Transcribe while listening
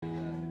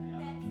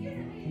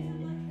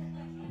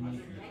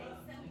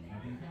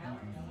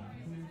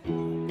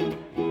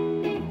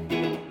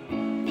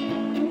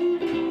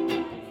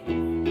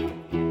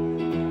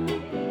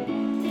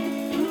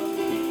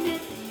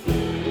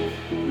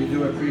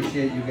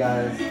you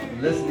guys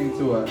listening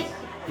to us.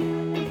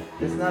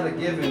 It's not a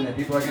given that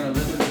people are gonna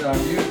listen to our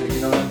music, you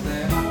know what I'm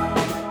saying?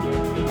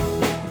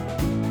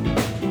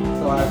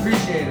 So I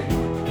appreciate it.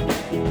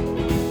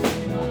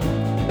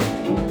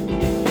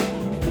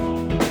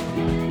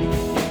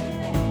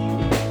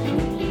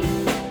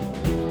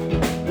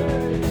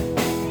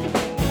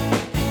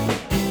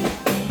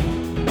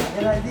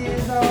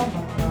 Ideas on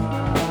my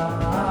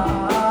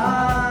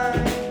mind.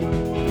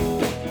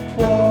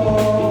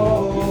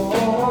 Whoa,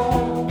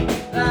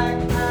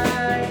 like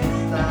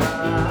Einstein.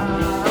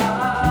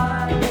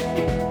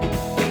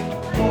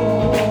 Whoa.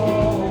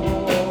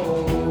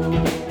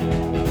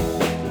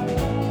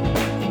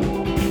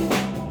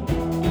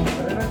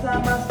 But every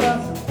time I start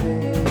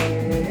something,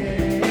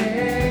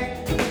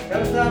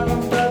 gotta start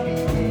from the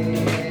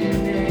beginning.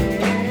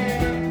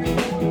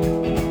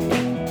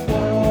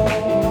 Whoa.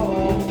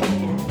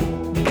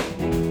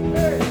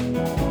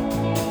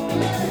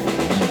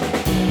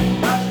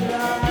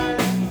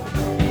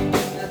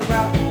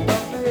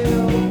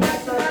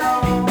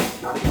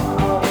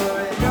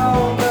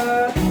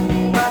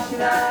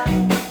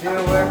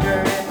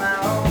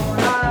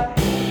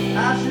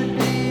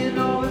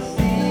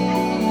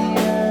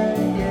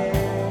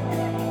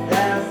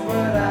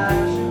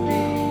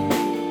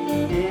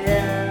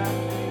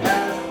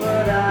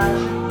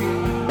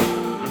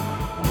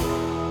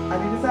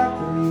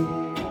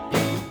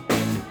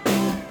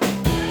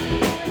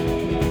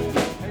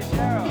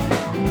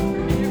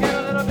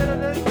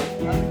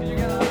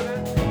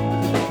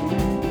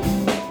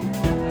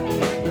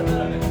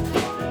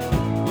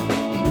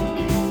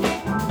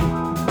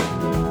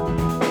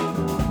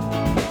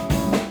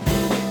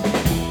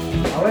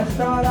 I always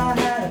thought I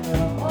had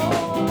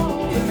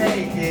enough to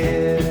make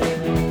it.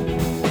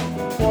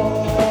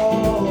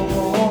 Whoa,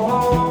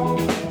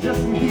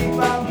 just to keep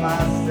out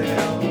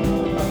myself,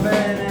 a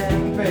pen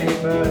and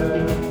paper.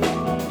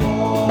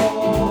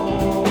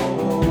 Whoa,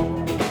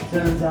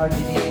 turns out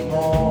you need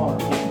more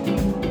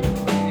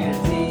in a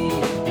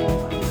team,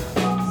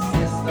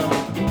 system,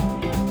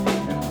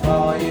 and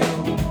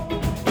volume,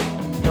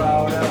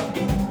 product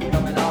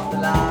coming off the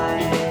line.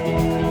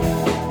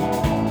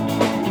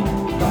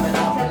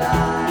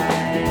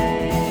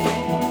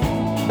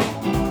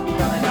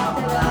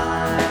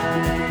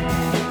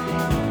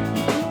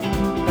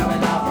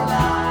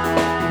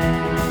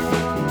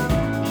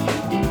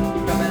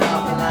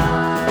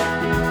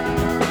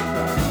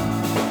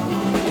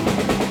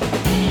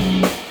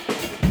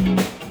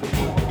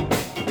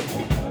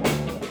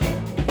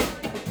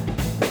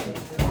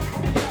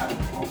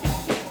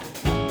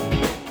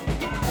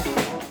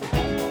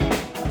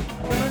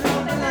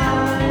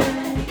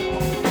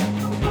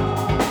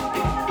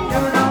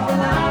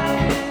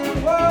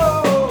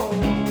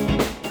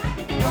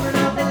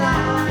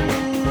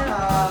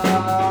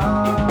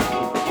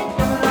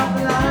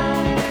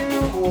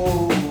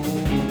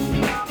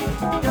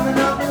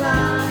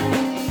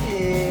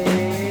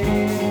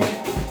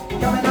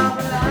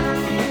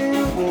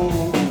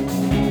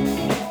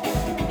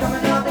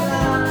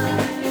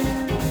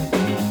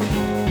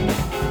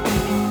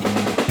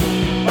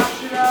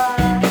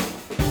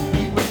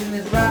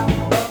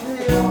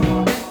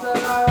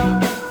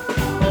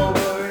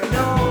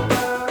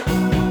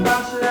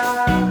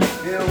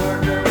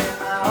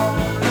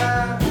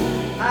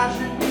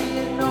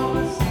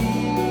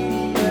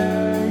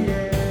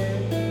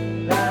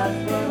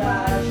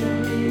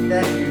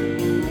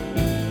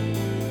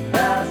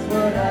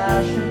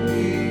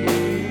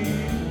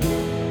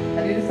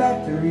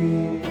 Factory.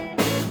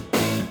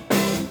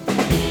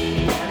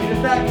 I need a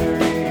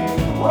factory.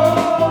 Whoa,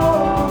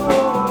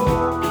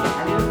 I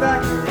need a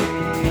factory.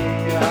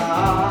 Ah,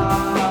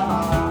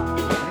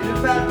 I need a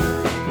factory.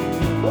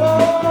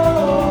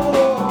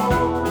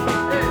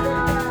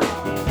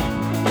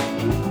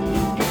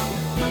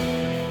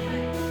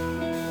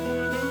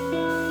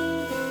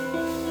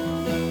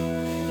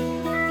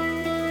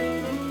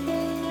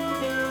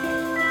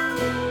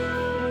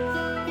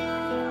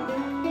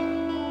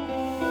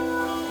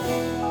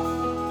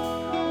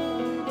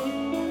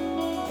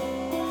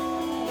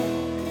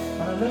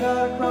 Look out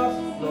across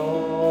the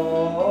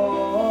floor.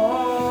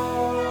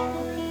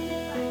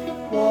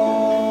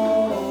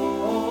 Whoa,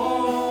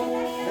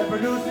 they're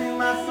producing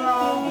my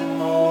songs and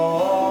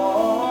more.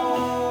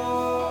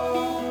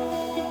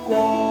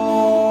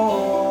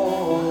 Whoa,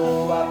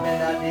 I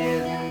plant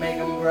ideas and make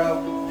them grow.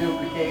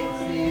 Duplicate the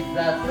seeds I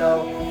sow.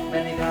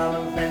 Many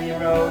columns, many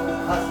rows.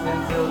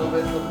 Hustling till the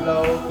whistle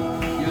blows.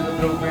 Use the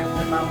blueprints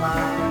in my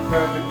mind.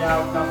 Perfect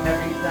outcome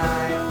every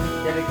time.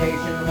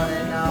 Dedication, one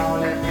and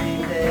all,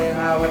 every day,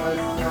 however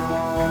small.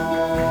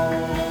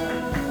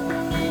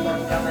 Keep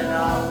on coming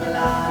off the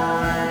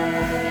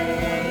line.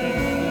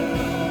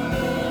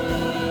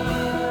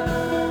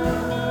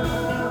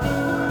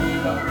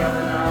 Keep on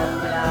coming off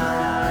the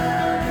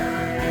line.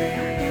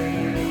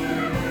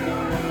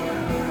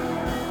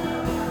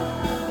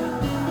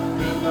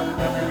 Keep on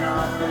coming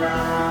off the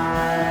line.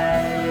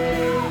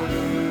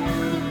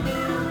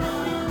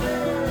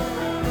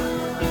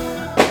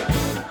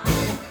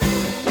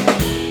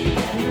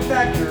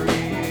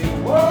 Factory.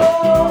 Whoa.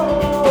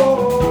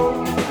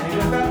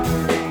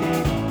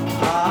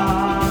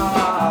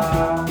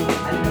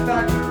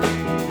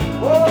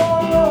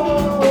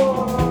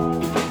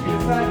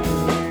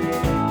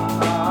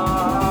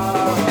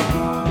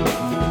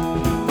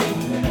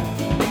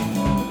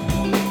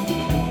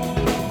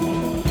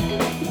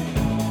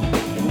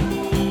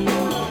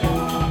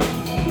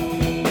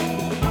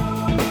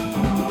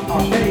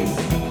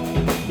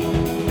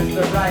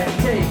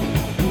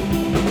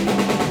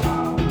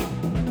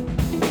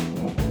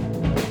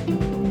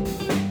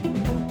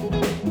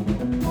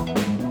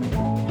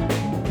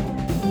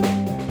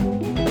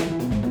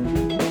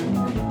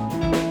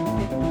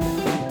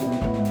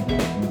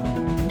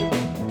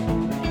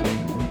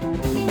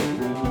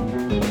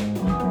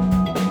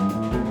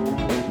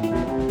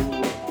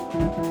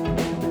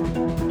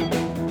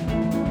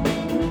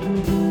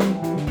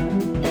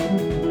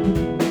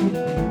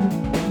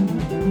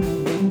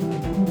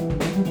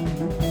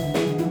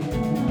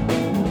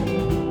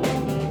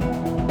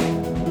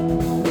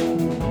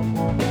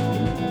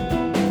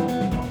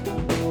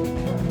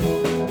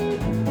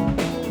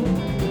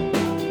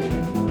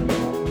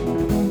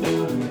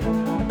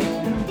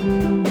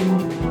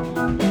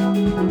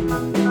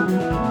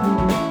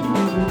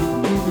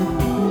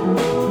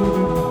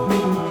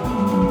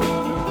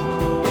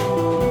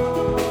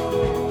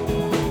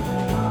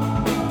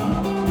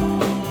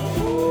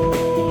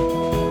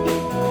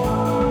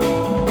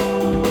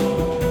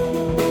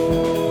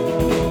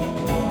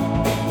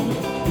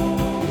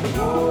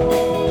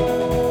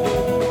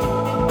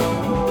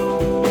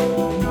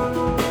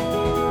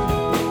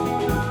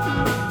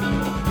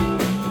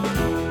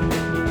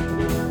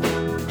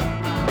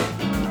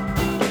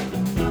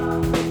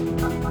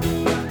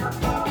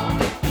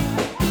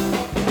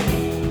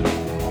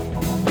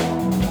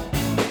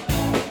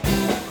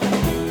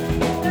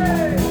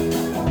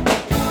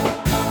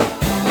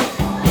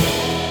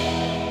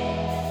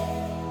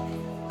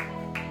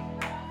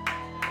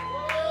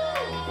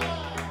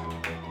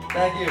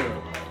 Thank you.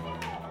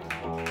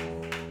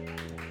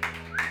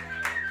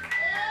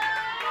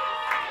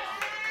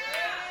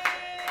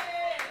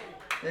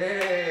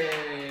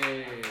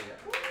 Hey!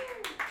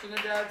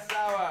 Trinidad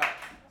Sour.